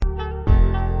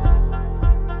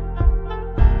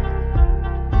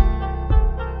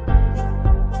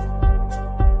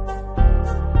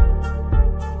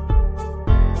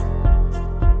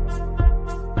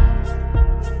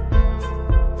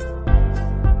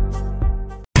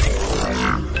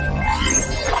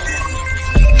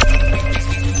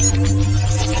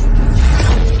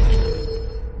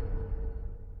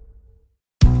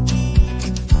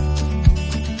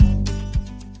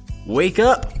Wake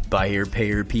up, buyer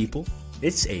payer people.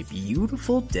 It's a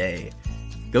beautiful day.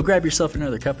 Go grab yourself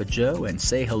another cup of joe and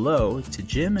say hello to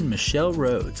Jim and Michelle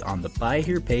Rhodes on the Buy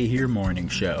Here Pay Here morning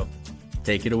show.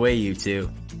 Take it away, you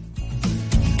two.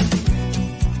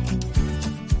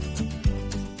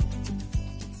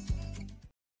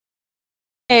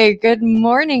 Hey, good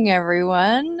morning,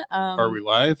 everyone. Are we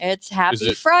live? It's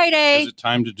Happy Friday. Is it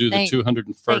time to do the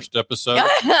 201st episode?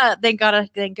 Thank God,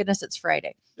 thank goodness it's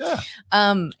Friday. Yeah.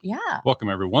 Yeah. Welcome,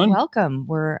 everyone. Welcome.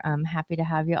 We're happy to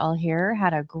have you all here.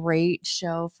 Had a great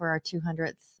show for our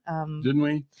 200th. Didn't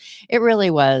we? It really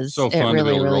was. So fun it really, to be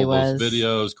able to really roll was. those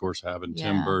videos. Of course, having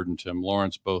Tim Bird and Tim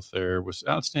Lawrence both there was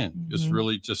outstanding. Mm-hmm. It's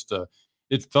really just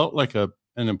it felt like an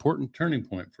important turning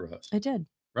point for us. It did.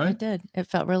 Right? It did. It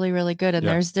felt really, really good. And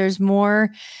Yeah. there's more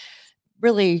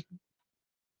really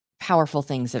powerful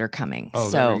things that are coming. Oh,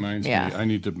 so, that reminds yeah. me. I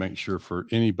need to make sure for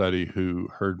anybody who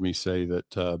heard me say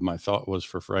that my thought was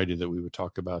for Friday that we would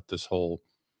talk about this whole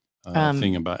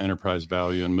thing about enterprise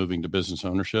value and moving to business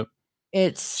ownership.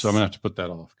 So I'm gonna have to put that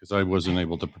off because I wasn't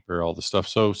able to prepare all the stuff.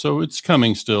 So it's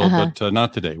coming still, but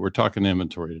not today. We're talking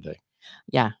inventory today.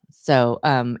 Yeah. So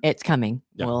it's coming.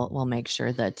 Yeah. We'll make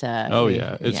sure that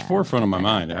It's forefront of my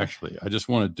mind, actually. I just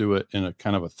want to do it in a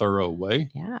kind of a thorough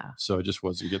way. Yeah. So I just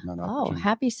wasn't getting that Oh, opportunity.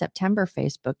 happy September,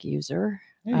 Facebook user.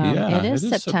 Hey, yeah, it is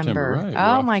September. Right.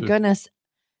 Oh my goodness.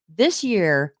 This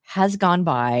year has gone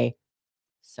by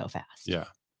so fast. Yeah.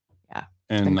 Yeah.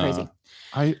 And been crazy.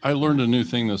 I learned a new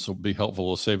thing. This will be helpful.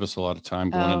 Will save us a lot of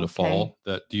time going into fall.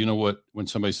 That do you know what when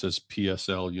somebody says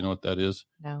PSL, you know what that is?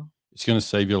 No. It's going to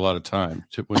save you a lot of time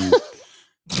when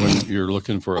you're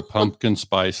looking for a pumpkin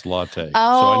spice latte.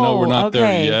 Oh, so I know we're not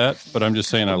there yet, but I'm just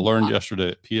saying I learned yesterday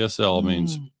that PSL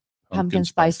means pumpkin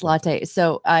spice latte.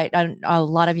 So a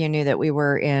lot of you knew that we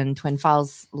were in Twin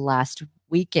Falls last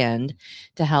weekend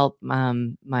to help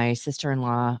my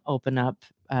sister-in-law open up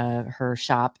her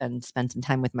shop and spend some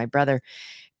time with my brother.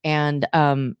 And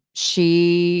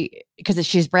because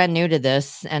she's brand new to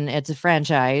this and it's a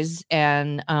franchise,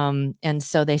 and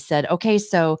so they said, okay,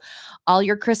 so all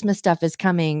your Christmas stuff is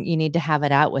coming. You need to have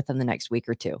it out within the next week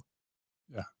or two.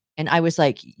 Yeah. And I was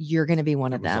like, you're going to be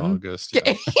one of them. August.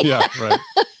 Yeah. Yeah. Right.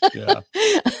 Yeah.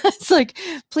 It's like,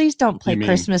 please don't play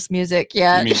Christmas music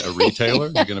yet. You mean a retailer?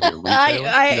 You're going to be a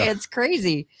retailer? It's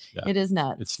crazy. Yeah. It is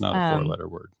nuts. It's not a 4-letter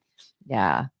word.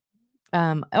 Yeah.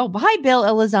 Hi, Bill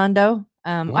Elizondo.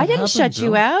 I didn't shut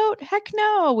you out. Heck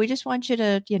no. We just want you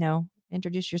to,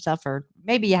 introduce yourself, or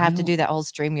maybe you have to do that whole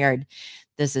StreamYard.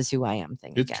 This is who I am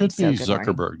thing. It could be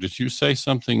Zuckerberg. Morning. Did you say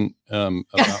something about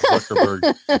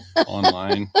Zuckerberg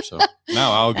online? So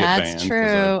now I'll get banned. That's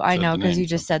true. I know, because you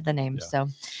just said the name. Yeah.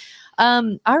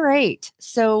 So, all right.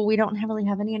 So we don't really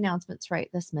have any announcements right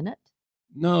this minute.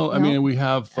 No, I mean, we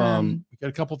have we got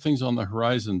a couple things on the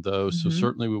horizon, though. So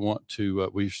certainly we want to,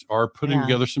 we are putting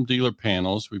together some dealer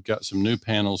panels. We've got some new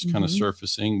panels kind of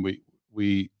surfacing.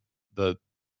 The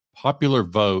popular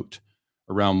vote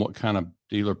around what kind of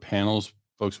dealer panels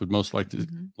folks would most like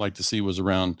to see was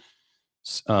around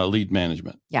lead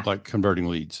management, like converting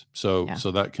leads. So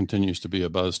that continues to be a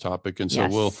buzz topic. And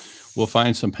so we'll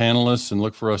find some panelists and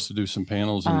look for us to do some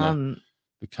panels in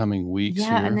the coming weeks.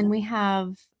 Yeah, here. and then we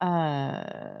have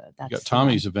got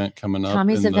Tommy's event coming up.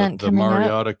 The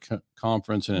Marietta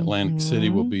conference in Atlantic City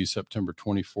will be September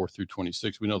 24th through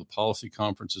 26th. We know the policy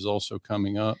conference is also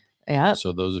coming up. Yeah.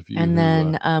 So those of you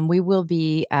then we will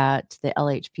be at the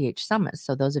LHPH Summit.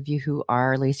 So those of you who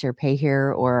are lease here, pay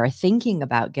here, or are thinking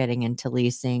about getting into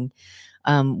leasing,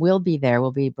 we'll be there.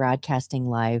 We'll be broadcasting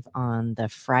live on the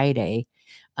Friday.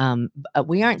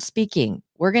 We aren't speaking.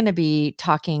 We're going to be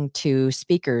talking to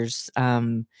speakers.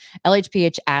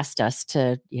 LHPH asked us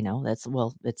to,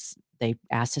 they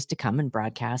asked us to come and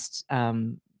broadcast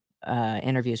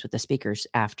interviews with the speakers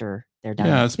after they're done.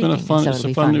 Yeah, it's speaking. been it's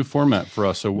a fun new format for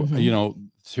us. So,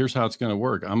 here's how it's going to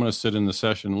work. I'm going to sit in the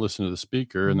session and listen to the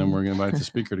speaker, and then we're going to invite the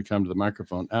speaker to come to the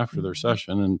microphone after their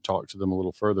session and talk to them a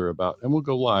little further and we'll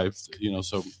go live,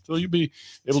 so you'll be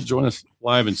able to join us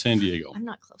live in San Diego. I'm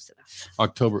not close enough.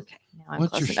 October. Okay, now I'm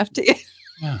close enough to you.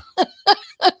 Yeah.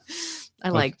 I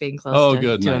like being close to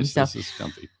good. To nice. him, This is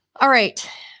comfy. All right.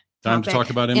 Time to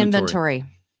talk about inventory. Inventory.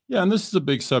 Yeah, and this is a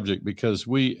big subject because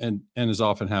and as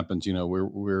often happens,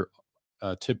 we're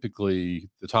typically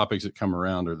the topics that come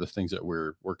around are the things that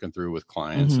we're working through with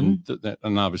clients, and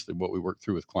obviously what we work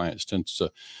through with clients tends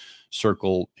to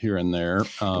circle here and there.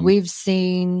 We've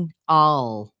seen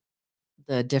all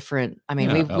the different. I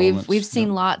mean, we've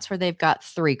seen lots where they've got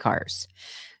 3 cars,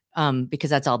 because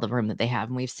that's all the room that they have,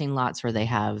 and we've seen lots where they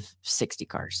have 60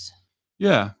 cars.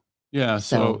 Yeah. Yeah.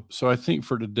 So I think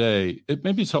for today,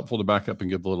 maybe it's helpful to back up and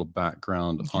give a little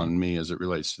background on me as it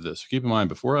relates to this. Keep in mind,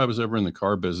 before I was ever in the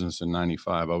car business in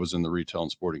 95, I was in the retail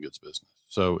and sporting goods business.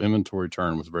 So inventory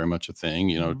turn was very much a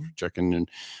thing, checking and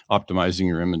optimizing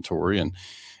your inventory.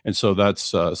 And so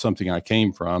that's something I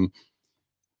came from.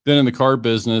 Then in the car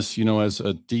business, as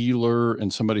a dealer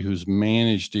and somebody who's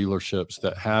managed dealerships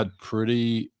that had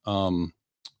pretty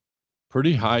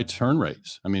high turn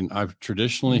rates. I mean, I've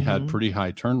traditionally had pretty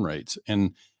high turn rates.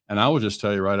 And I will just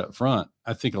tell you right up front,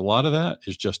 I think a lot of that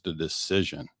is just a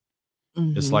decision.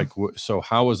 It's like, so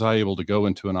how was I able to go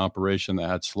into an operation that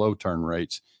had slow turn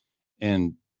rates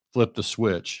and flip the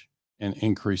switch and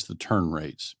increase the turn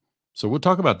rates? So we'll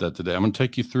talk about that today. I'm going to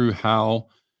take you through how,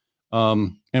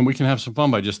 and we can have some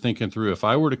fun by just thinking through, if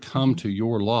I were to come to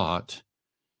your lot,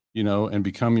 and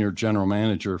become your general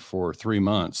manager for 3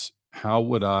 months, what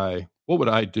would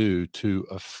I do to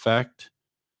affect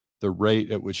the rate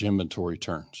at which inventory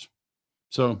turns?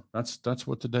 So that's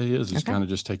what today is. It's kind of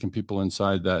just taking people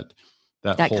inside that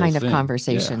whole kind of thing.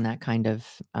 conversation, that kind of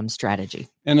strategy.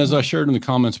 And as I shared in the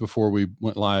comments before we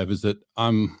went live, is that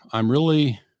I'm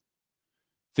really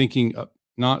thinking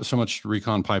not so much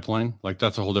recon pipeline, like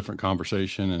that's a whole different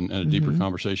conversation and a deeper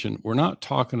conversation. We're not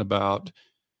talking about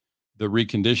the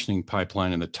reconditioning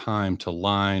pipeline and the time to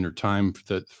line or time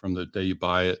from the day you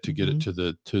buy it to get it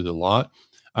to the lot.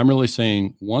 I'm really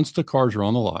saying once the cars are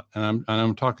on the lot, and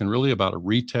I'm talking really about a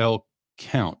retail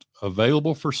count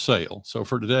available for sale. So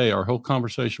for today, our whole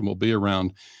conversation will be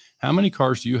around how many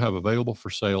cars do you have available for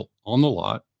sale on the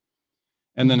lot?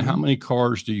 And then how many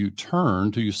cars do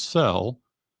you sell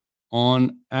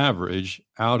on average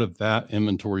out of that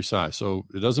inventory size? So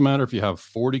it doesn't matter if you have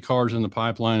 40 cars in the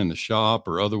pipeline in the shop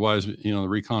or otherwise, the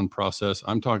recon process.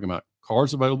 I'm talking about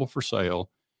cars available for sale.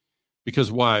 Because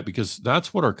why? Because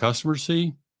that's what our customers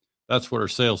see. That's what our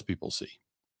salespeople see.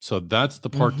 So that's the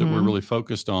part that we're really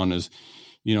focused on is,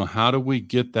 how do we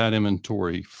get that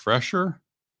inventory fresher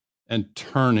and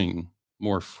turning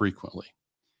more frequently?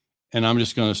 And I'm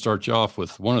just going to start you off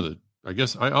with I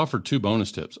guess I offered 2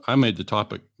 bonus tips. I made the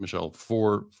topic, Michelle,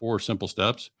 4 simple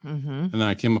steps, and then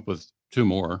I came up with 2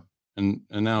 more. And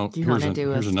now here's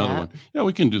another one. Yeah,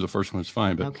 we can do the first one. It's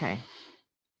fine. But okay.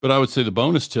 But I would say the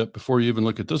bonus tip before you even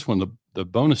look at this one, the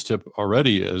bonus tip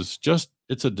already is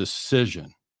it's a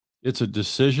decision. It's a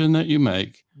decision that you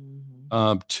make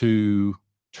to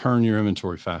turn your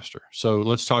inventory faster. So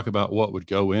let's talk about what would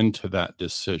go into that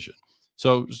decision.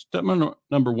 So step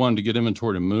number 1 to get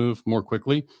inventory to move more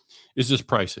quickly is just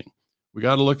pricing. We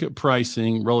got to look at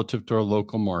pricing relative to our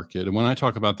local market. And when I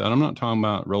talk about that, I'm not talking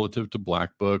about relative to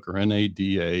Black Book or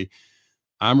NADA.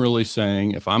 I'm really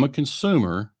saying if I'm a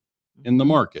consumer in the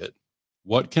market,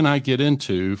 what can I get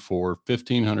into for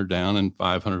 $1,500 down and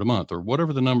 $500 a month, or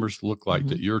whatever the numbers look like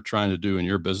that you're trying to do in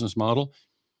your business model?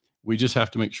 We just have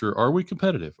to make sure, are we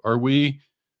competitive? Are we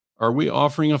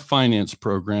offering a finance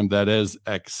program that is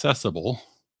accessible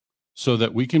so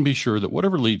that we can be sure that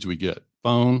whatever leads we get,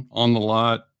 phone, on the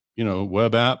lot,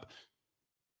 web app,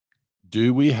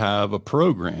 do we have a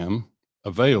program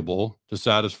available to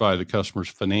satisfy the customer's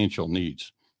financial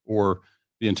needs or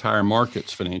the entire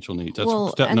market's financial needs? That's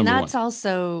step number 1. And that's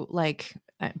also like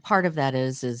part of that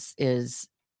is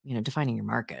defining your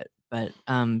market. But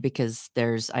because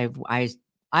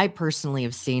I personally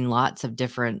have seen lots of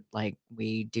different, like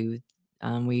we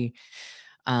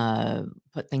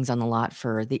put things on the lot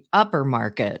for the upper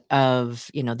market of,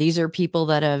 these are people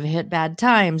that have hit bad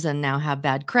times and now have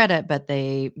bad credit, but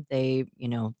they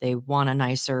want a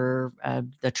nicer,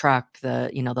 the truck,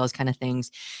 those kind of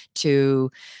things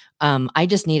to, I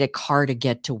just need a car to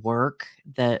get to work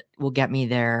that will get me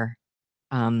there.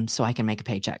 So I can make a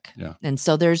paycheck. Yeah. And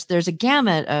so there's a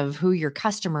gamut of who your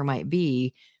customer might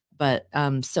be. But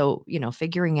so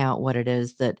figuring out what it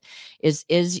is that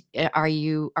are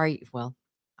you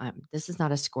this is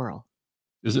not a squirrel.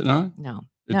 Is it not? No.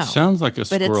 It sounds like a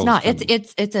squirrel. But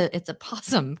it's not. It's a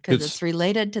possum because it's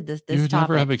related to this you topic.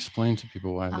 never have explained to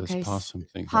people why this possum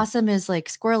thing. Possum is like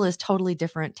squirrel is totally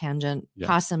different tangent. Yeah.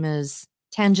 Possum is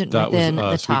tangent that within was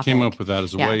us. the topic. We came up with that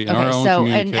as a way in our own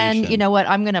communication. And you know what?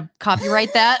 I'm going to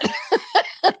copyright that.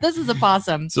 This is a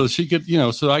possum. So she could,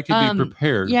 so I could be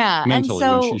prepared mentally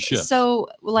when she ships. So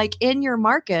like in your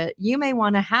market, you may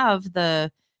want to have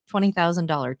the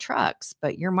 $20,000 trucks,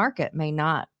 but your market may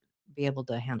not be able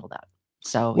to handle that.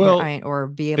 So, or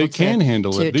be able it can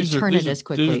handle it. These are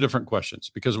different questions,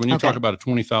 because when you talk about a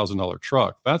 $20,000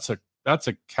 truck, that's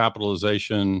a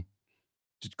capitalization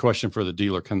question for the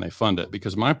dealer. Can they fund it?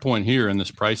 Because my point here in this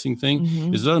pricing thing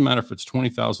is it doesn't matter if it's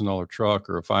 $20,000 truck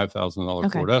or a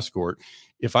 $5,000 Ford Escort.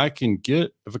 If a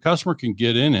customer can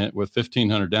get in it with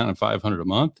 $1,500 down and $500 a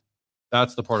month,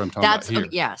 That's the part I'm talking about here.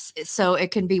 Yes. So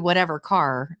it can be whatever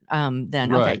car. Then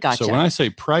right. Okay, gotcha. So when I say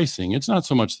pricing, it's not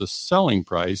so much the selling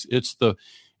price; it's the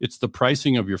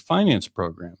pricing of your finance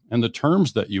program and the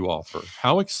terms that you offer.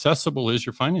 How accessible is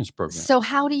your finance program? So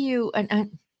how do you?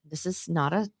 And this is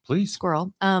not a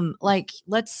squirrel. Like,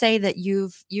 let's say that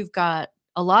you've got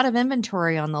a lot of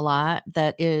inventory on the lot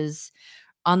that is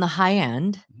on the high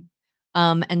end.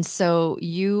 And so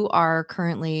you are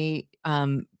currently,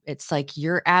 it's like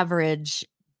your average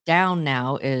down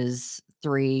now is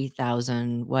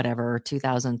 3,000, whatever,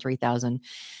 2,000, 3,000,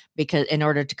 because in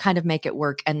order to kind of make it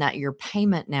work, and that your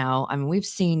payment now, I mean, we've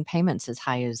seen payments as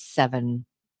high as $700,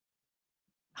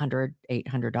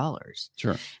 $800.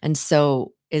 Sure. And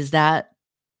so is that,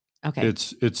 okay.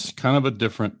 It's kind of a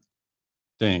different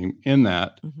thing in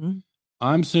that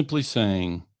I'm simply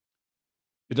saying,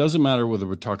 it doesn't matter whether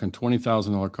we're talking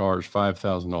 $20,000 cars,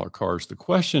 $5,000 cars. The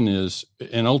question is,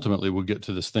 and ultimately we'll get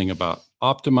to this thing about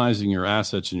optimizing your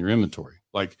assets and your inventory.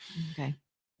 Like,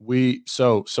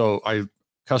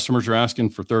 customers are asking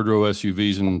for third row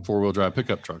SUVs and 4-wheel drive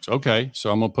pickup trucks. Okay.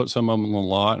 So I'm going to put some of them on the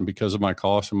lot, and because of my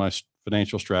cost and my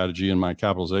financial strategy and my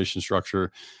capitalization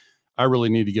structure, I really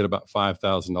need to get about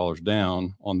 $5,000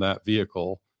 down on that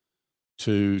vehicle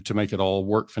to make it all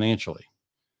work financially.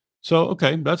 So,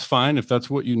 okay, that's fine if that's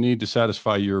what you need to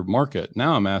satisfy your market.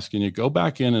 Now I'm asking you, go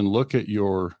back in and look at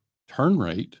your turn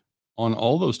rate on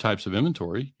all those types of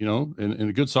inventory. You know, in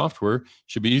a good software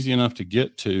should be easy enough to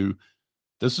get to.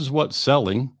 This is what's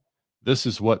selling. This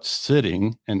is what's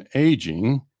sitting and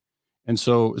aging. And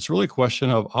so it's really a question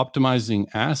of optimizing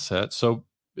assets. So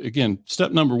again,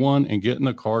 step number one in getting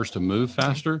the cars to move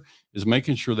faster is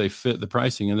making sure they fit the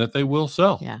pricing and that they will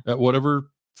sell at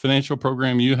whatever financial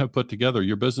program you have put together,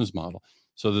 your business model,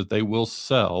 so that they will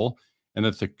sell and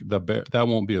that that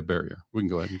won't be a barrier. We can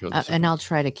go ahead and go. And I'll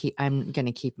try to keep, I'm going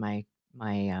to keep my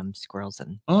squirrels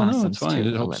and no, it's fine.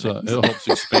 It helps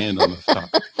expand on the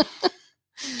topic.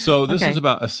 So this is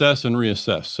about assess and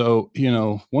reassess. So, you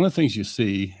know, one of the things you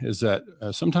see is that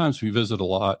sometimes we visit a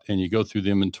lot and you go through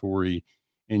the inventory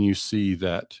and you see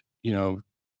that, you know,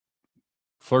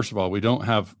 first of all,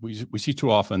 we see too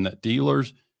often that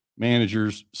dealers,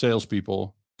 managers,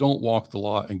 salespeople don't walk the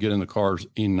lot and get in the cars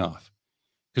enough.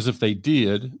 Because if they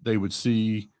did, they would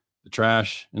see the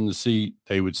trash in the seat.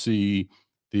 They would see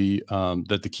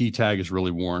that the key tag is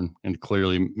really worn and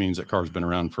clearly means that car's been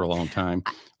around for a long time.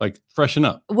 Like, freshen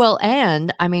up. Well,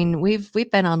 and I mean, we've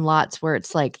been on lots where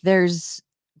it's like there's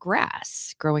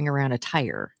grass growing around a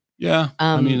tire. Yeah.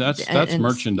 I mean, that's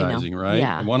merchandising, right?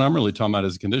 Yeah. And what I'm really talking about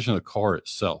is the condition of the car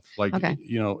itself. Like,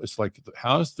 you know, it's like,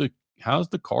 how's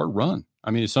the car run? I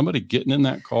mean, is somebody getting in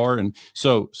that car? And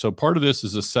so part of this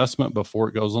is assessment before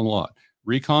it goes on the lot.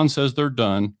 Recon says they're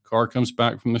done. Car comes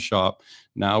back from the shop.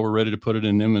 Now we're ready to put it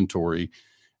in inventory.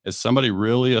 Is somebody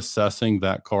really assessing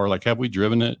that car? Like, have we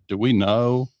driven it? Do we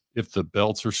know if the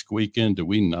belts are squeaking? Do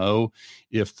we know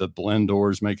if the blend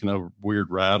door is making a weird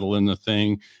rattle in the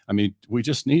thing? I mean, we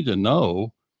just need to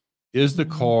know, is the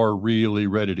car really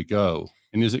ready to go?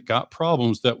 And is it got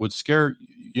problems that would scare,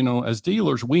 you know, as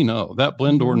dealers, we know that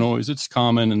blend door noise, it's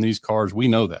common in these cars. We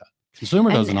know that.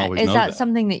 Consumer doesn't always know that. Is that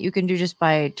something that you can do just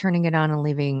by turning it on and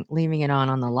leaving it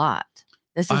on the lot?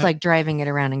 This is like driving it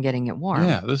around and getting it warm.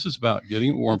 Yeah, this is about getting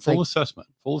it warm. Full assessment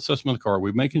of the car.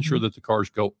 We're making sure that the cars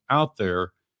go out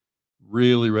there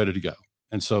really ready to go.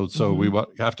 And so we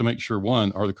have to make sure,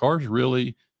 one, are the cars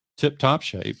really tip-top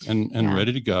shape and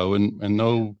ready to go and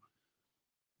no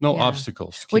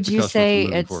obstacles. Would you say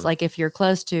it's forward. Like if you're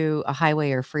close to a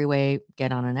highway or freeway,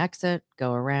 get on an exit,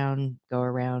 go around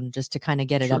just to kind of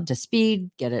get it up to speed,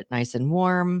 get it nice and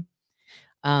warm.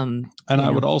 And I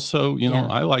would also,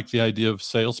 I like the idea of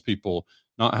salespeople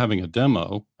not having a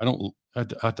demo. I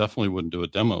definitely wouldn't do a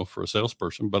demo for a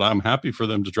salesperson, but I'm happy for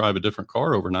them to drive a different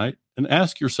car overnight. And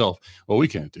ask yourself, well, we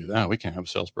can't do that. We can't have a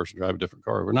salesperson drive a different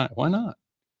car overnight. Why not?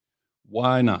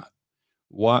 Why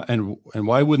and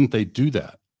why wouldn't they do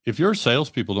that? If your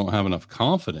salespeople don't have enough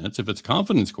confidence, if it's a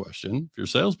confidence question, if your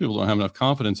salespeople don't have enough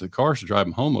confidence that car should drive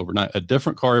them home overnight, a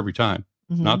different car every time,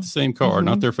 not the same car,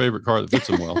 not their favorite car that fits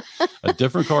them well, a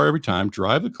different car every time,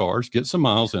 drive the cars, get some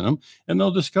miles in them, and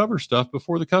they'll discover stuff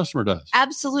before the customer does.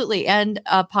 Absolutely. And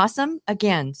possum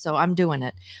again. So I'm doing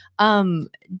it.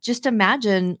 Just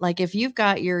imagine, like, if you've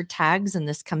got your tags and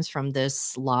this comes from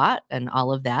this lot and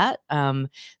all of that,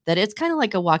 that it's kind of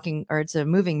like it's a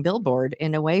moving billboard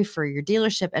in a way for your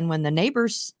dealership. And when the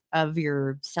neighbors of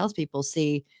your salespeople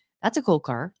see That's a cool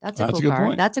car. That's a That's cool a good car.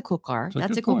 point. That's a cool car. That's a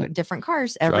That's a good cool point. different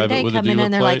cars every Drive it day with a come in dealer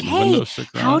and they're like, plate and hey, windows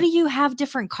sticker how on do it. you have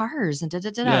different cars? And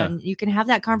Yeah. and you can have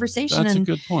that conversation. That's and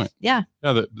a good point. Yeah.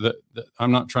 Yeah. That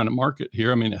I'm not trying to market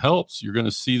here. I mean, it helps. You're going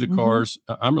to see the cars.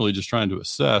 I'm really just trying to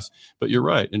assess, but you're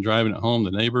right. In driving at home,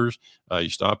 the neighbors, you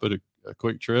stop at a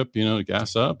quick trip, to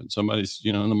gas up, and somebody's,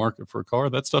 in the market for a car.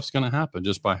 That stuff's going to happen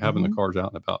just by having the cars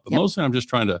out and about. But mostly I'm just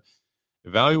trying to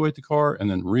evaluate the car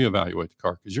and then reevaluate the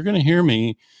car, because you're going to hear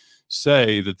me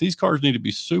say that these cars need to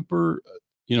be super,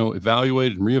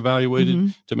 evaluated and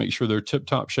reevaluated to make sure they're tip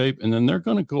top shape. And then they're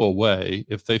going to go away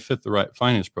if they fit the right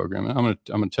finance program. And I'm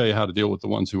going to tell you how to deal with the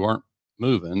ones who aren't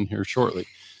moving here shortly.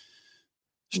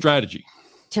 Strategy.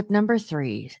 Tip number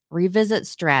 3, revisit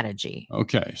strategy.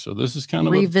 Okay. So this is kind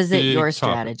of revisit your topic.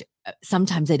 strategy.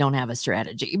 Sometimes they don't have a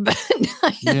strategy, but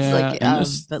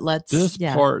but let's,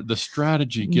 part, the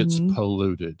strategy gets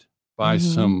polluted by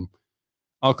some,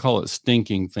 I'll call it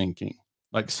stinking thinking.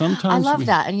 Like sometimes I love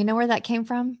that. And you know where that came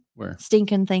from? Where?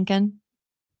 Stinking thinking.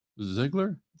 Zig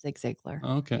Ziglar.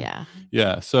 Okay. Yeah.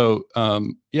 Yeah. So,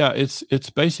 it's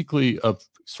basically a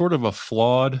sort of a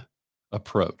flawed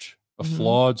approach, a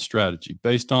flawed strategy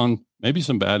based on maybe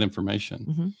some bad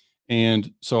information.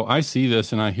 And so I see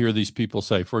this and I hear these people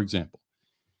say, for example,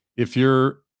 if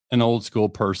you're an old school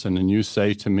person and you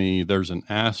say to me, there's an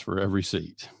ass for every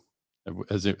seat.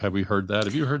 Have we heard that?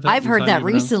 Have you heard that? I've heard that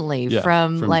recently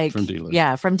from dealers.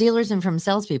 Yeah, from dealers and from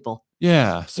salespeople.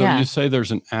 Yeah. So you say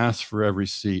there's an ass for every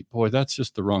seat. Boy, that's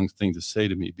just the wrong thing to say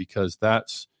to me, because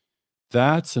that's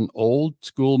an old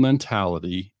school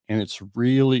mentality and it's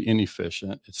really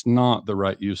inefficient. It's not the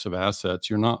right use of assets.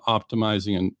 You're not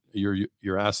optimizing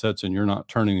your assets, and you're not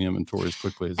turning the inventory as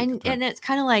quickly as and it's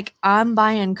kind of like, I'm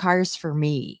buying cars for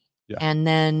me. Yeah. And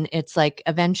then it's like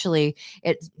eventually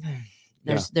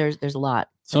there's a lot.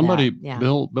 Somebody,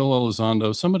 Bill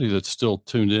Elizondo, somebody that's still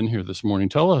tuned in here this morning,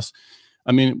 tell us,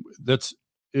 I mean, that's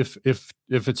if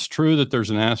it's true that there's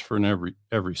an ask for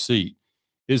every seat,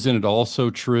 isn't it also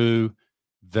true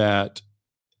that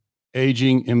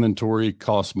aging inventory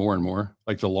costs more and more?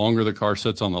 Like the longer the car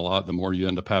sits on the lot, the more you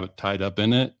end up having it tied up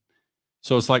in it.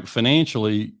 So it's like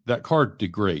financially that car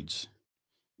degrades.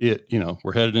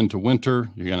 We're headed into winter.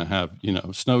 You're going to have,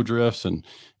 snow drifts and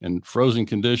frozen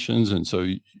conditions. And so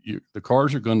the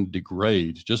cars are going to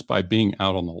degrade just by being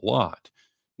out on the lot,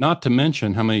 not to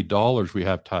mention how many dollars we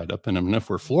have tied up in them. And if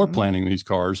we're floor planning these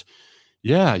cars,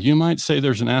 you might say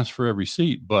there's an ask for every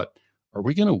seat, but are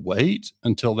we going to wait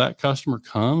until that customer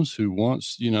comes who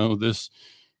wants, this,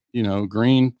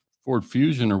 green Ford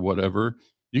Fusion or whatever?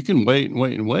 You can wait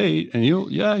and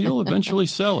you'll eventually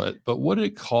sell it. But what did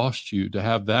it cost you to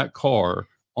have that car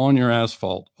on your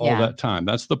asphalt all that time?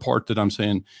 That's the part that I'm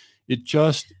saying, it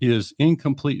just is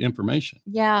incomplete information.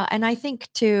 Yeah. And I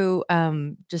think too,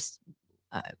 from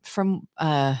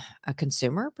a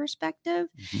consumer perspective,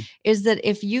 is that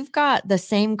if you've got the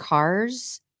same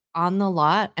cars on the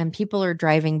lot and people are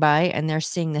driving by and they're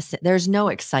seeing this, there's no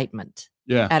excitement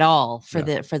at all for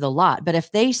the lot. But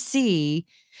if they see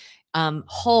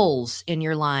holes in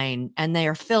your line and they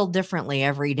are filled differently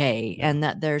every day, and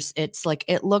that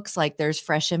it looks like there's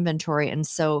fresh inventory. And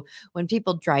so when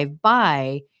people drive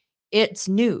by, it's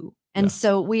new. And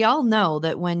so we all know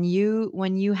that when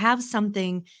you have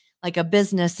something like a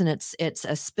business and it's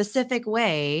a specific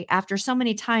way, after so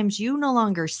many times, you no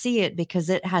longer see it because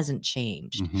it hasn't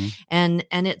changed. And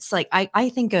it's like, I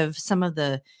think of some of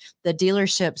the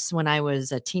dealerships when I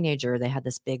was a teenager. They had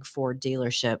this big Ford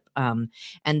dealership,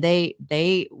 and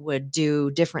they would do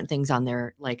different things on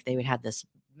their, like they would have this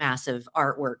massive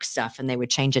artwork stuff and they would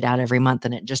change it out every month,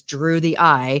 and it just drew the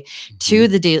eye to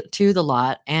the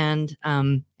lot, and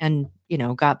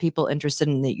got people interested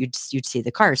in that. You'd see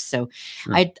the cars. So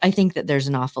I think that there's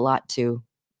an awful lot to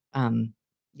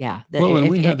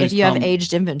if you have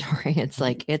aged inventory, it's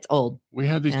like it's old. We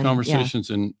had these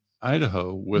conversations in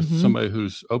Idaho with somebody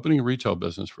who's opening a retail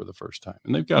business for the first time,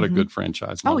 and they've got a good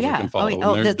franchise model they can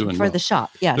follow. They're doing for the shop.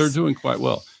 Yes, they're doing quite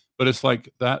well. But it's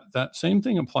like that same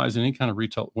thing applies in any kind of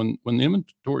retail. When the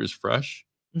inventory is fresh,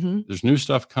 there's new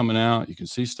stuff coming out. You can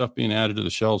see stuff being added to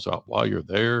the shelves while you're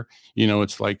there.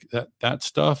 It's like that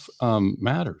stuff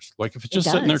matters. Like if it's just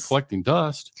sitting there collecting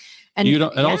dust, and it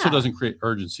also doesn't create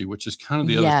urgency, which is kind of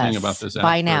the other thing about this.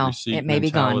 By now, it may be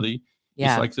gone.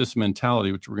 It's like this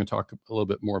mentality, which we're going to talk a little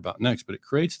bit more about next, but it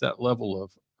creates that level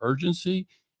of urgency.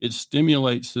 It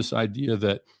stimulates this idea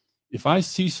that if I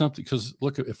see something, because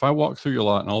look, if I walk through your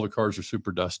lot and all the cars are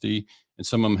super dusty and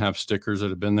some of them have stickers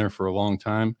that have been there for a long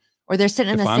time, or they're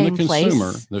sitting in the same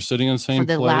place. They're sitting in the same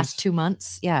place for the last 2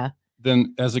 months. Yeah.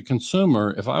 Then as a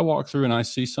consumer, if I walk through and I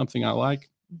see something I like,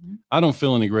 I don't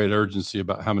feel any great urgency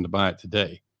about having to buy it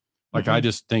today. Like, I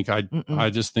just think,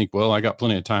 well, I got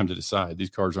plenty of time to decide. These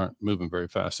cars aren't moving very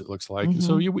fast, it looks like. And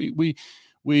so we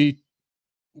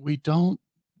don't,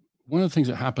 one of the things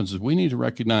that happens is we need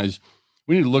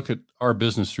to look at our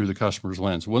business through the customer's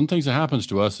lens. One of the things that happens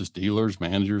to us as dealers,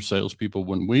 managers, salespeople,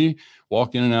 when we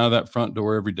walk in and out of that front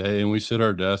door every day and we sit at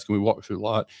our desk and we walk through the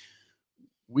lot,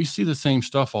 we see the same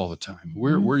stuff all the time.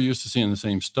 We're used to seeing the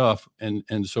same stuff.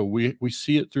 And so we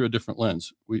see it through a different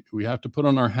lens. We have to put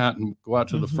on our hat and go out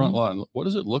to the front lot. And what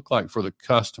does it look like for the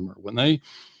customer when they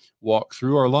walk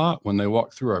through our lot, when they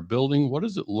walk through our building? What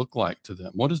does it look like to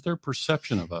them? What is their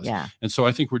perception of us? Yeah. And so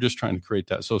I think we're just trying to create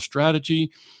that. So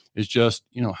strategy is just,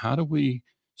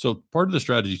 so part of the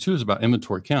strategy too is about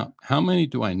inventory count. How many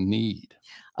do I need?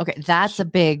 Okay, that's a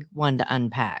big one to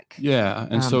unpack. Yeah,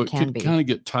 and so it can kind of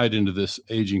get tied into this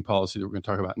aging policy that we're going to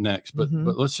talk about next. But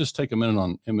let's just take a minute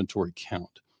on inventory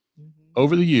count.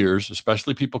 Over the years,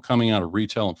 especially people coming out of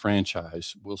retail and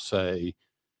franchise will say,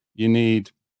 you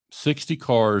need 60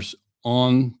 cars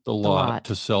on the lot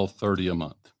to sell 30 a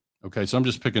month. Okay, so I'm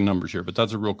just picking numbers here, but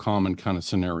that's a real common kind of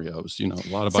scenarios. A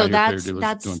lot of buyer dealers doing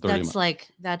 30 a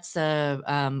month. That's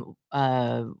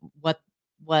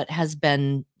what has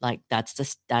been like, that's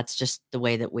just the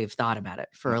way that we've thought about it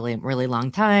for a really, really long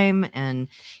time. And,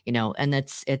 and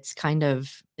it's kind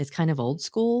of old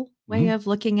school way of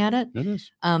looking at it. It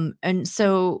is. And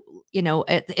so,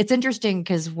 it's interesting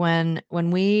because when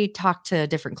we talk to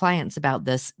different clients about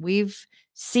this, we've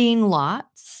seen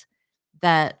lots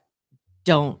that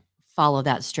don't follow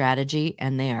that strategy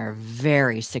and they are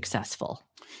very successful.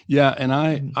 Yeah. And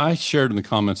I shared in the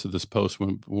comments of this post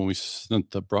when we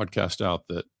sent the broadcast out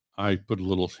that I put a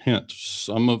little hint.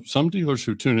 Some dealers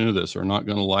who tune into this are not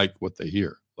going to like what they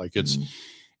hear. Like it's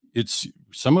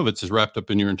some of it's wrapped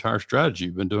up in your entire strategy.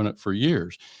 You've been doing it for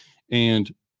years.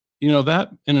 And, that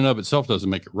in and of itself doesn't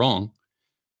make it wrong.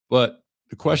 But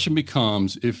the question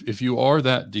becomes, if you are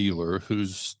that dealer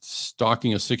who's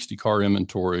stocking a 60 car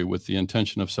inventory with the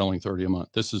intention of selling 30 a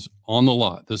month, this is on the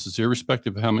lot. This is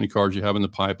irrespective of how many cars you have in the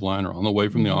pipeline or on the way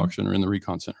from the auction or in the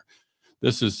recon center.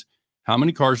 This is how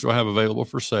many cars do I have available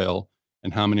for sale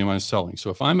and how many am I selling? So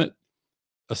if I'm at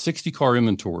a 60 car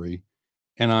inventory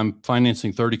and I'm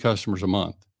financing 30 customers a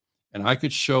month, and I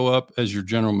could show up as your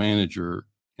general manager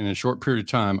in a short period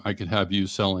of time, I could have you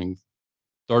selling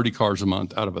 30 cars a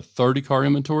month out of a 30 car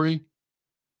inventory.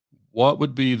 What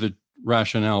would be the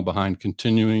rationale behind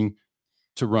continuing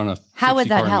to run a 60 How would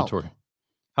that car help? inventory?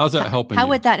 How's that helping How you?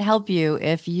 would that help you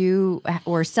if you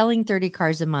were selling 30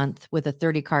 cars a month with a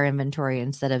 30 car inventory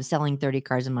instead of selling 30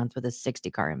 cars a month with a 60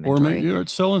 car inventory? Or maybe you're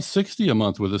selling 60 a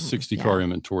month with a 60 car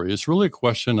inventory. It's really a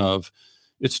question of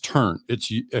it's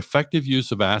effective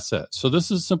use of assets. So this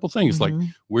is a simple thing. It's like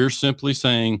we're simply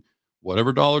saying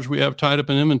whatever dollars we have tied up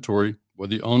in inventory,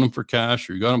 whether you own them for cash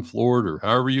or you got them floored or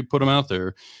however you put them out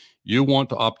there, you want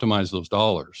to optimize those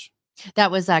dollars.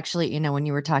 That was actually, when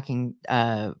you were talking,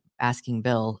 asking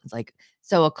Bill, it's like,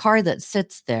 so a car that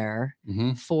sits there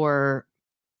for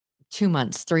 2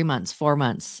 months, 3 months, 4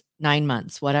 months, 9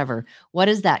 months, whatever, what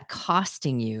is that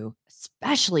costing you,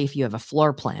 especially if you have a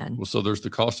floor plan? Well, so there's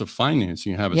the cost of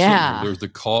financing. You have it sitting there. There's the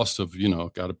cost of,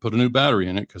 got to put a new battery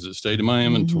in it because it stayed in my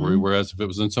inventory. Whereas if it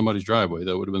was in somebody's driveway,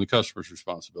 that would have been the customer's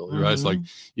responsibility, right? It's like,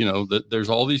 there's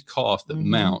all these costs that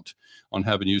mount on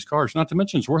having used cars, not to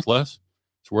mention it's worth less.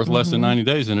 It's worth less in 90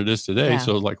 days than it is today.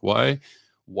 So like, why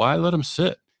let them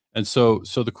sit? And so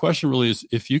the question really is,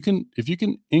 if you can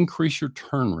increase your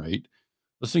turn rate,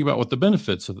 let's think about what the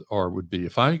benefits would be.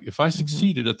 If I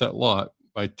succeeded at that lot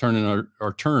by turning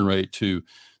our turn rate to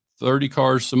 30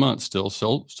 cars a month, still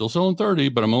selling 30,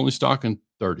 but I'm only stocking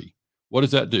 30. What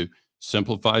does that do?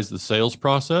 Simplifies the sales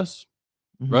process,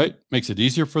 right? Makes it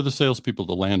easier for the salespeople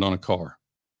to land on a car.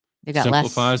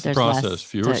 Simplifies the process.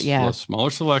 Smaller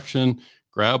selection.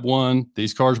 Grab one.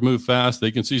 These cars move fast.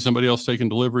 They can see somebody else taking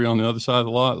delivery on the other side of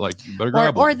the lot. Like, you better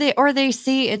grab one. Or they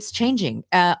see it's changing.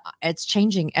 It's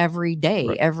changing every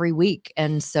day, every week,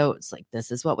 and so it's like,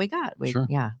 this is what we got.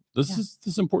 This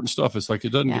is important stuff. It's like it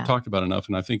doesn't get talked about enough,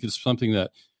 and I think it's something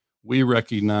that we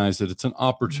recognize that it's an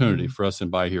opportunity for us in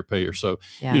Buy Here, Pay Here. So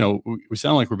we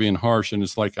sound like we're being harsh, and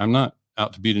it's like I'm not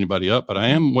out to beat anybody up, but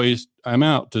I'm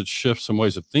out to shift some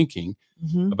ways of thinking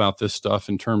about this stuff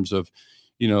in terms of.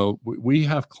 We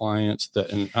have clients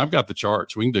and I've got the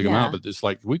charts, we can dig them out, but it's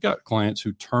like, we got clients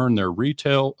who turn their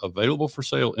retail available for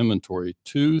sale inventory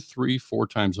 2, 3, 4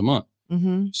 times a month.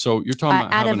 So you're talking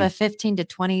about out of a 15 to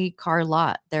 20 car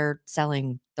lot, they're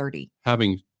selling 30.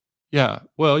 So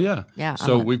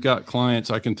we've got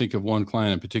clients. I can think of one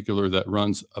client in particular that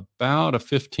runs about a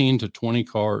 15 to 20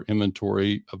 car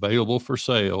inventory available for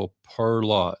sale per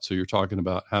lot. So you're talking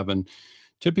about having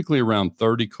typically around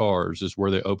 30 cars is where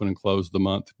they open and close the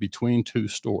month between two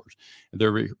stores. And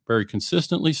they're very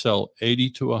consistently sell 80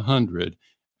 to 100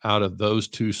 out of those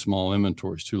two small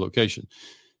inventories, two locations.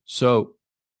 So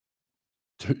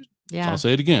I'll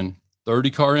say it again,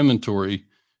 30 car inventory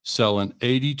selling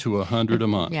 80 to 100 a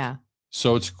month. Yeah.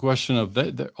 So it's a question of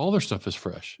all their stuff is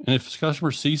fresh. And if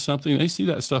customers see something, they see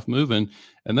that stuff moving,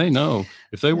 and they know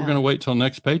if they were going to wait till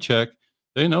next paycheck,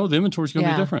 they know the inventory is going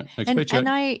to be different next paycheck. And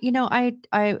I,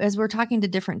 as we're talking to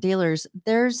different dealers,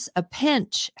 there's a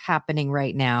pinch happening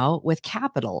right now with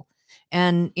capital,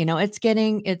 and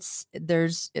there's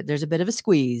a bit of a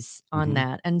squeeze on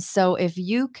that. And so if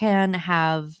you can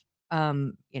have,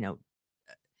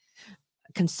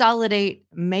 consolidate,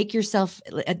 make yourself,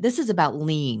 this is about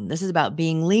lean. This is about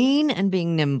being lean and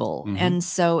being nimble. And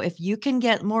so if you can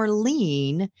get more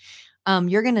lean,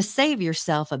 you're going to save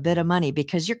yourself a bit of money,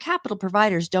 because your capital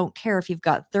providers don't care if you've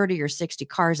got 30 or 60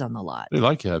 cars on the lot. They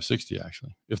like to have 60,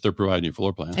 actually, if they're providing you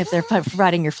floor plan. If they're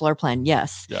providing your floor plan,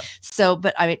 yes. Yeah. So,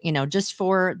 but just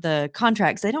for the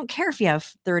contracts, they don't care if you have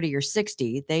 30 or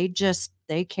 60. They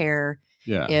care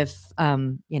if,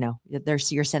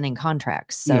 you're sending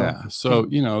contracts. So, So,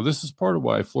 this is part of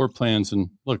why floor plans, and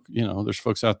look, there's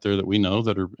folks out there that we know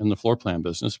that are in the floor plan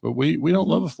business, but we don't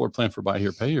love a floor plan for buy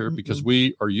here, pay here, because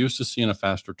we are used to seeing a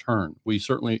faster turn. We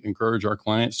certainly encourage our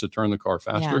clients to turn the car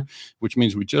faster, which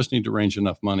means we just need to range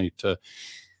enough money to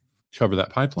cover that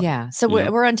pipeline. Yeah. So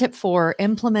we're on tip 4,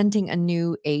 implementing a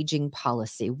new aging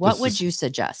policy. What would you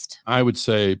suggest? I would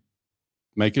say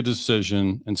make a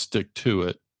decision and stick to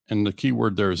it. And the key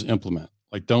word there is implement.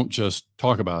 Like, don't just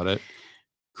talk about it.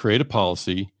 Create a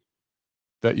policy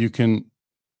that you can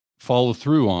follow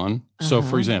through on. So,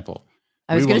 for example,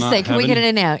 I was going to say, can we get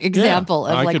an example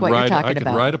of what you're talking about? I could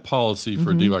write a policy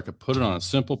for a dealer. I could put it on a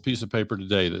simple piece of paper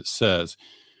today that says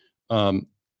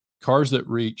cars that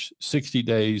reach 60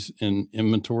 days in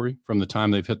inventory from the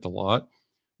time they've hit the lot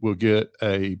will get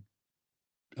a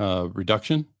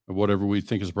reduction of whatever we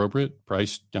think is appropriate,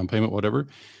 price, down payment, whatever.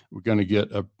 They're going to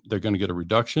get a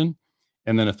reduction.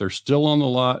 And then if they're still on the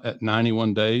lot at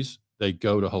 91 days, they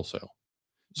go to wholesale.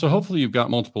 So hopefully you've got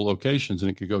multiple locations and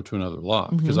it could go to another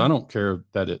lot, because I don't care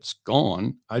that it's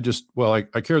gone. I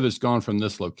care that it's gone from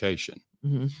this location.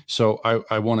 So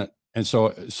I want it. And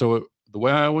so the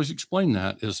way I always explain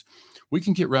that is, we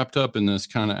can get wrapped up in this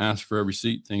kind of ask for every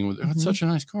seat thing with, it's such a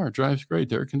nice car. It drives great.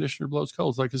 The air conditioner blows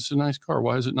cold. It's like, it's a nice car.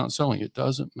 Why is it not selling? It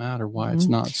doesn't matter why it's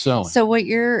not selling. So what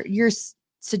you're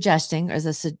suggesting as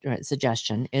a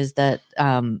suggestion is that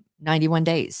 91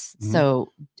 days.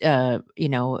 So,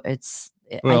 it's,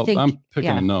 well, I'm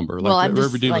picking a number. Like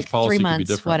every dealer's policy 3 months, could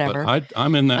be different. whatever. But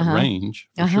I'm in that range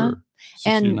for sure.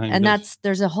 And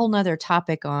there's a whole nother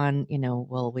topic on,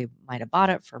 we might have bought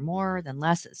it for more than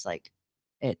less. It's like,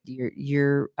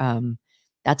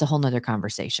 that's a whole nother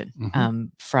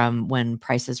conversation from when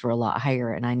prices were a lot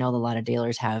higher. And I know a lot of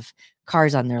dealers have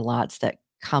cars on their lots that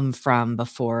come from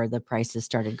before the prices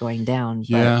started going down.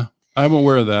 Yeah, I'm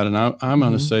aware of that. And I'm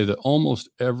going to say that almost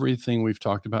everything we've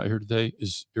talked about here today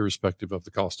is irrespective of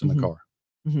the cost in the car.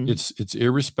 It's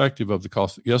irrespective of the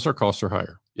cost. Yes, our costs are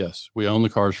higher. Yes, we own the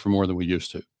cars for more than we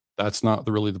used to. That's not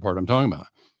really the part I'm talking about.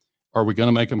 Are we going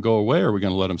to make them go away, or are we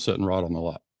going to let them sit and rot on the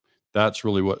lot? That's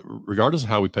really what, regardless of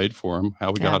how we paid for them,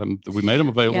 how we got them, we made them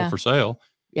available for sale.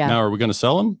 Now, are we going to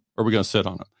sell them, or are we going to sit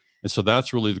on them? And so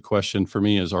that's really the question for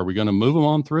me is, are we going to move them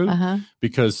on through?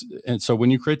 And so when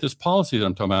you create this policy that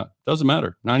I'm talking about, it doesn't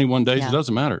matter. 91 days, it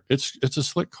doesn't matter. It's a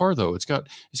slick car though. It's got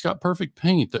perfect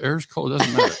paint. The air's cold. It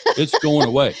doesn't matter. It's going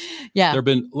away.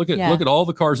 Look at all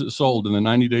the cars that sold in the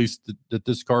 90 days that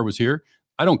this car was here.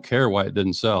 I don't care why it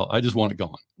didn't sell. I just want it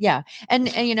gone. Yeah. And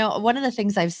one of the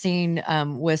things I've seen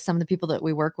with some of the people that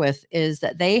we work with is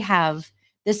that they have,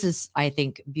 this is, I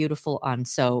think, beautiful on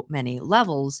so many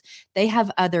levels. They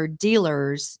have other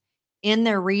dealers in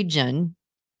their region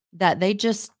that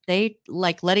they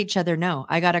like let each other know,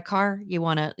 I got a car, you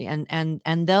want to,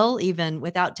 and they'll even,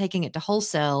 without taking it to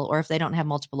wholesale, or if they don't have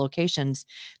multiple locations,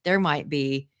 there might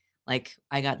be like,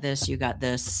 I got this, you got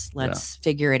this, let's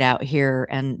figure it out here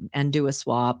and do a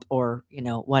swap, or,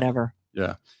 whatever.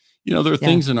 Yeah. There are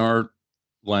things in our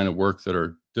line of work that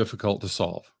are difficult to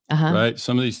solve, right?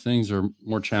 Some of these things are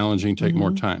more challenging, take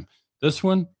more time. This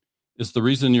one is the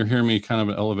reason you're hearing me kind of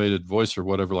an elevated voice or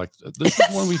whatever. Like, this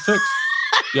is one we fixed.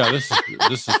 Yeah,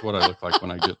 this is what I look like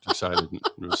when I get excited.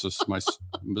 This is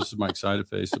my excited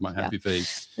face and my happy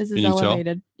face. This is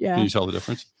elevated. Yeah. Can you tell the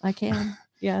difference? I can.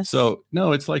 Yes. So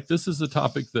no, it's like, this is a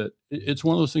topic that it's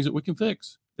one of those things that we can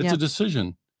fix. It's a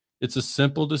decision. It's a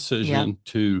simple decision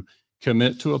to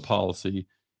commit to a policy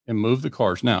and move the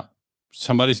cars. Now,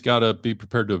 somebody's got to be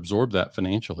prepared to absorb that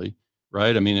financially.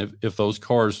 right? I mean, if those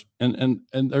cars and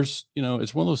there's,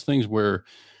 it's one of those things where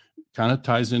kind of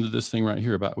ties into this thing right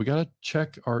here about we got to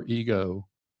check our ego.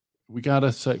 We got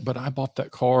to say, but I bought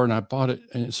that car and I bought it.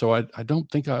 And so I don't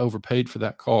think I overpaid for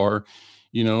that car.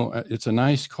 It's a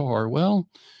nice car. Well,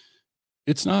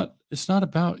 it's not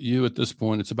about you at this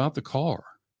point. It's about the car,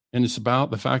 and it's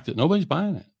about the fact that nobody's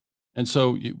buying it. And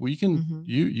so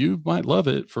you might love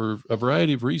it for a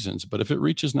variety of reasons, but if it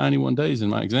reaches 91 days in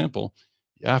my example,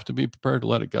 you have to be prepared to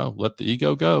let it go, let the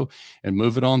ego go and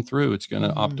move it on through. It's going to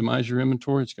optimize your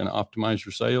inventory. It's going to optimize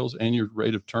your sales and your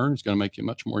rate of turn. It's going to make you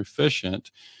much more efficient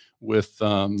with,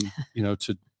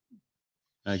 to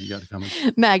Maggie got to come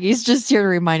in. Maggie's just here to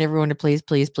remind everyone to please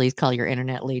call your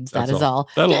internet leads. That's all.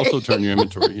 That'll also turn your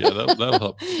inventory. Yeah, that'll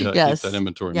help keep that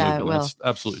inventory moving. That's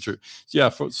absolutely true.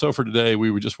 So for today,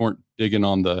 we just weren't digging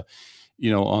on the,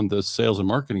 on the sales and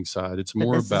marketing side. It's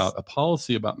more about a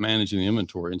policy about managing the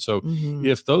inventory. And so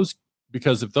if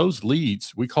those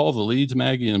leads, we call the leads,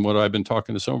 Maggie, and what I've been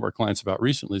talking to some of our clients about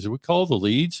recently is we call the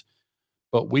leads,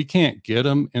 but we can't get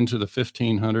them into the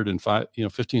 1,500 and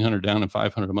 1,500 down and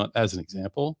 500 a month as an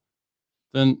example,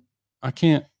 then I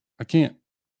can't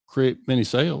create many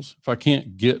sales. If I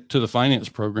can't get to the finance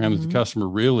program that the customer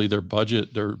really, their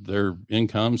budget, their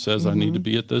income says I need to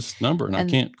be at this number, and I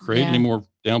can't create any more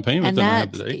down payment than I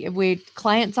have today. We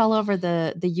clients all over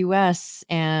the US,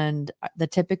 and the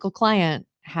typical client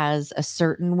has a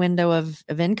certain window of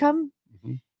income.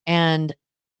 And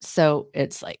so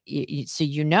it's like, it's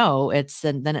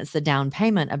the down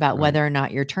payment about whether or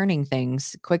not you're turning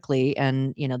things quickly.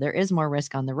 And, there is more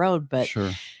risk on the road, but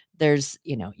there's,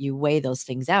 you weigh those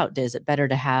things out. Is it better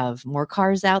to have more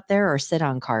cars out there or sit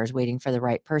on cars waiting for the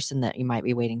right person that you might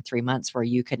be waiting 3 months where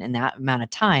you can, in that amount of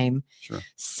time,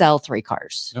 sell 3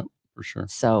 cars? Yep, for sure.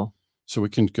 So we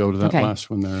can go to that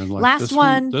last one there. Last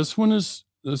one. This one is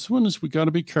we got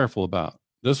to be careful about.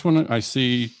 This one I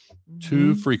see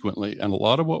too frequently, and a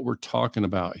lot of what we're talking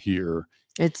about here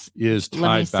is tied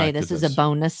let me back say this to is a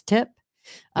bonus tip,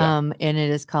 and it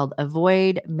is called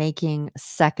avoid making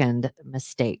second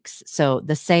mistakes. So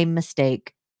the same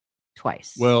mistake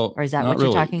twice. Well, or is that what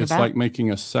you're talking about? It's like making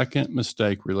a second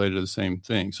mistake related to the same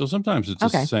thing. So sometimes it's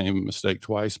the same mistake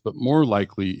twice, but more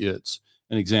likely it's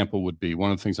an example would be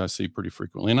one of the things I see pretty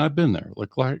frequently, and I've been there. Like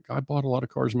I bought a lot of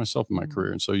cars myself in my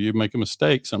career, and so you make a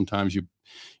mistake. Sometimes you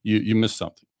miss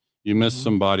something. You missed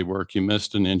some body work, you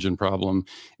missed an engine problem,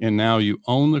 and now you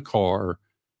own the car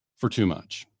for too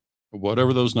much.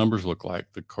 Whatever those numbers look like,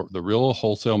 the real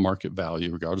wholesale market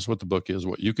value, regardless of what the book is,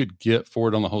 what you could get for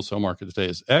it on the wholesale market today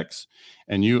is X,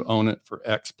 and you own it for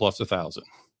X plus 1,000.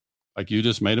 Like you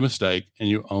just made a mistake and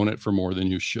you own it for more than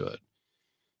you should.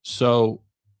 So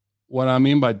what I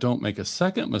mean by don't make a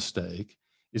second mistake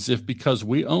is because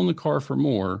we own the car for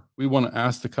more, we want to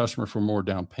ask the customer for more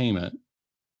down payment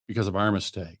because of our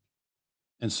mistake.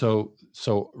 And so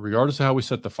regardless of how we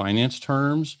set the finance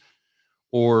terms,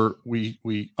 or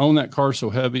we own that car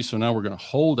so heavy, so now we're going to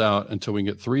hold out until we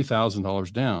can get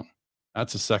 $3,000 down.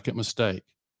 That's a second mistake.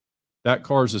 That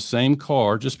car is the same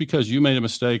car. Just because you made a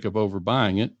mistake of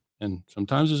overbuying it, and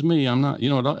sometimes it's me, I'm not,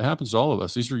 it happens to all of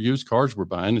us. These are used cars we're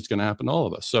buying. It's going to happen to all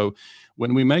of us. So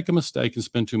when we make a mistake and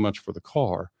spend too much for the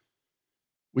car,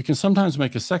 we can sometimes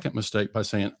make a second mistake by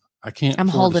saying, I'm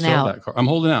holding out that car. I'm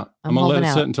holding out. I'm going to let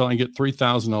it sit until I get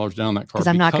 $3,000 down that car. Because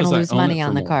I'm not going to lose money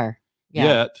on the car. Yeah.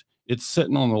 Yet it's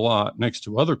sitting on the lot next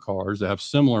to other cars that have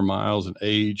similar miles and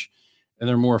age, and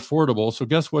they're more affordable. So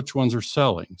guess which ones are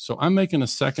selling? So I'm making a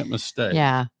second mistake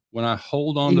when I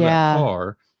hold on to that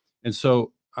car. And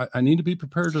so I need to be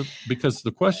prepared because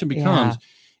the question becomes,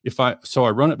 I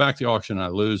run it back to the auction and I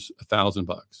lose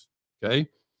 $1,000. Okay.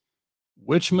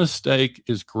 Which mistake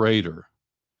is greater?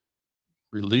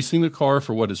 Releasing the car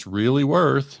for what it's really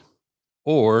worth,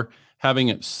 or having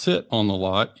it sit on the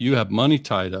lot, you have money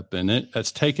tied up in it,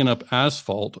 that's taken up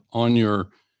asphalt on your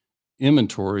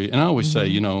inventory. And I always say,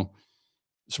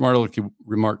 smart alecky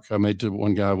remark I made to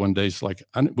one guy one day, it's like,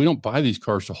 we don't buy these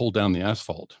cars to hold down the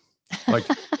asphalt. Like,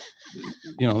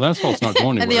 the asphalt's not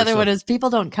going anywhere. And the other one is people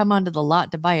don't come onto the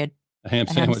lot to buy a ham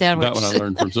sandwich. That one I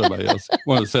learned from somebody else.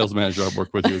 One of the sales managers I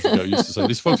worked with years ago used to say,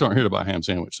 these folks aren't here to buy a ham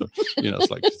sandwich. So,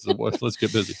 it's like, let's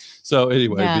get busy. So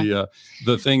anyway,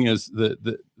 the thing is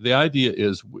the idea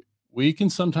is we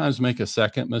can sometimes make a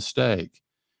second mistake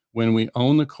when we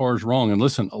own the cars wrong. And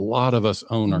listen, a lot of us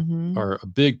own our a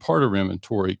big part of our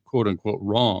inventory, quote unquote,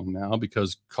 wrong now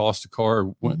because cost of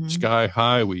car went sky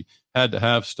high. We had to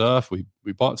have stuff. We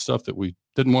bought stuff that we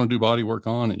didn't want to do body work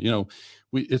on. And,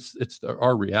 it's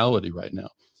our reality right now.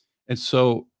 And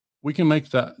so we can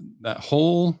make we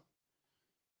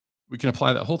can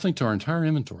apply that whole thing to our entire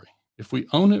inventory. If we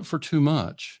own it for too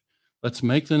much, Let's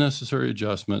make the necessary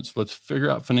adjustments. Let's figure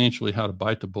out financially how to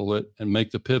bite the bullet and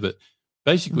make the pivot.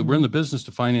 Basically, we're in the business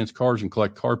to finance cars and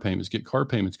collect car payments, get car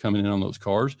payments coming in on those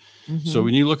cars. So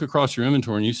when you look across your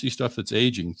inventory and you see stuff that's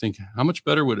aging, think how much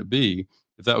better would it be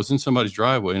if that was in somebody's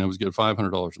driveway and I was getting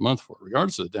 $500 a month for it,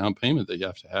 regardless of the down payment that you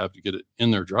have to get it in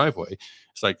their driveway.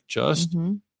 It's like, just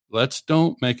let's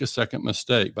don't make a second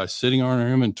mistake by sitting on our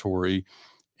inventory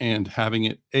and having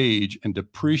it age and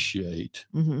depreciate,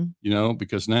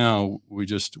 because now we're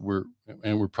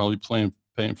probably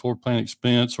paying floor plan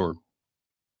expense or,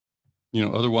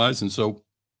 otherwise. And so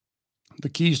the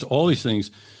keys to all these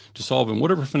things to solving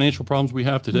whatever financial problems we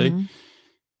have today,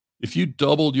 if you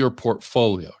doubled your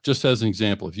portfolio, just as an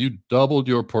example, if you doubled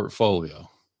your portfolio,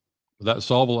 would that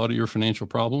solve a lot of your financial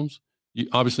problems? You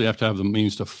obviously have to have the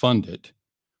means to fund it.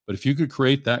 But if you could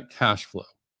create that cash flow,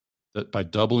 that by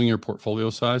doubling your portfolio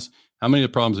size, how many of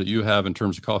the problems that you have in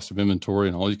terms of cost of inventory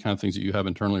and all these kind of things that you have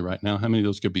internally right now, how many of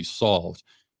those could be solved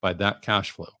by that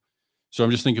cash flow? So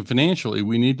I'm just thinking financially,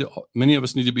 many of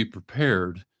us need to be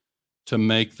prepared to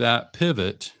make that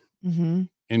pivot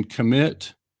and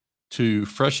commit to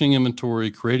freshening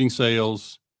inventory, creating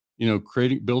sales,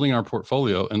 building our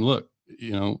portfolio. And look,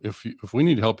 if we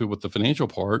need to help you with the financial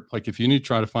part, like if you need to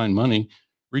try to find money,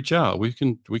 reach out. We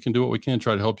can do what we can,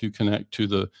 try to help you connect to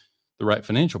the right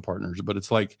financial partners. But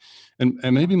it's like, and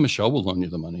maybe Michelle will loan you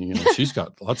the money. She's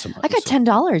got lots of money. I got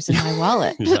 $10 in my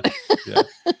wallet. yeah.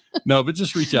 No, but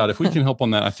just reach out if we can help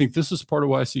on that. I think this is part of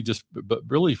why I see but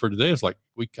really for today is like,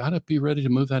 we got to be ready to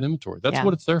move that inventory. That's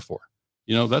what it's there for.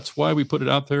 That's why we put it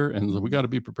out there, and we got to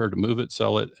be prepared to move it,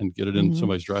 sell it, and get it in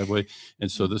somebody's driveway. And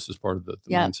so this is part of the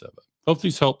mindset. Hope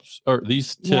these tips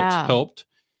helped.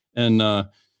 And,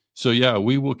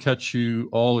 we will catch you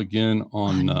all again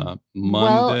on Monday.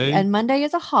 Well, and Monday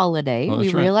is a holiday.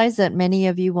 We realize that many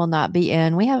of you will not be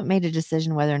in. We haven't made a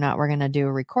decision whether or not we're going to do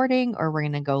a recording or we're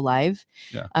going to go live.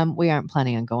 Yeah. We aren't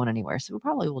planning on going anywhere, so we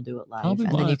probably will do it live,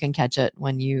 then you can catch it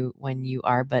when you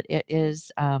are. But it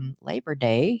is Labor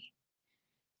Day.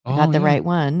 I got the right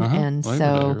one, and Labor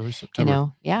Day, early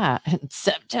September.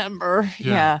 September.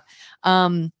 Yeah.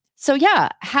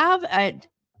 Have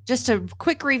just a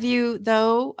quick review,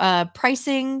 though.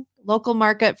 Pricing, local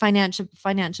market,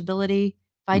 financeability,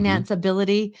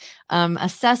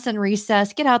 assess and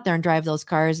recess. Get out there and drive those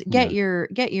cars. Get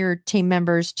your team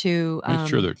members to make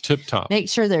sure they're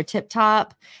tip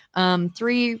top.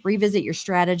 3, revisit your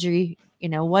strategy.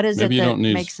 What is it that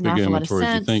makes an awful lot of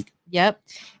sense? Yep.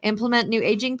 Implement new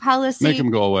aging policy. Make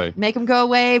them go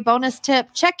away. Bonus tip: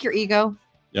 check your ego.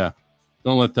 Yeah.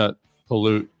 Don't let that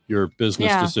pollute your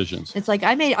business decisions. It's like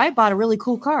I bought a really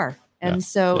cool car. And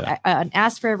I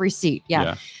ask for every receipt.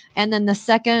 Yeah. And then the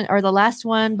second or the last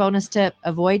one, bonus tip: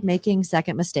 avoid making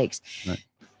second mistakes. Right.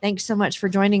 Thanks so much for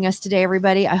joining us today,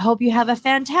 everybody. I hope you have a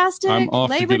fantastic I'm off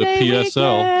Labor to get Day a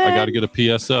PSL. weekend. I got to get a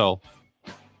PSL.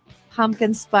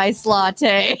 Pumpkin spice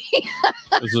latte.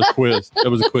 It was a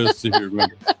quiz. See if you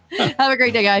remember. Have a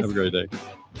great day, guys. Have a great day.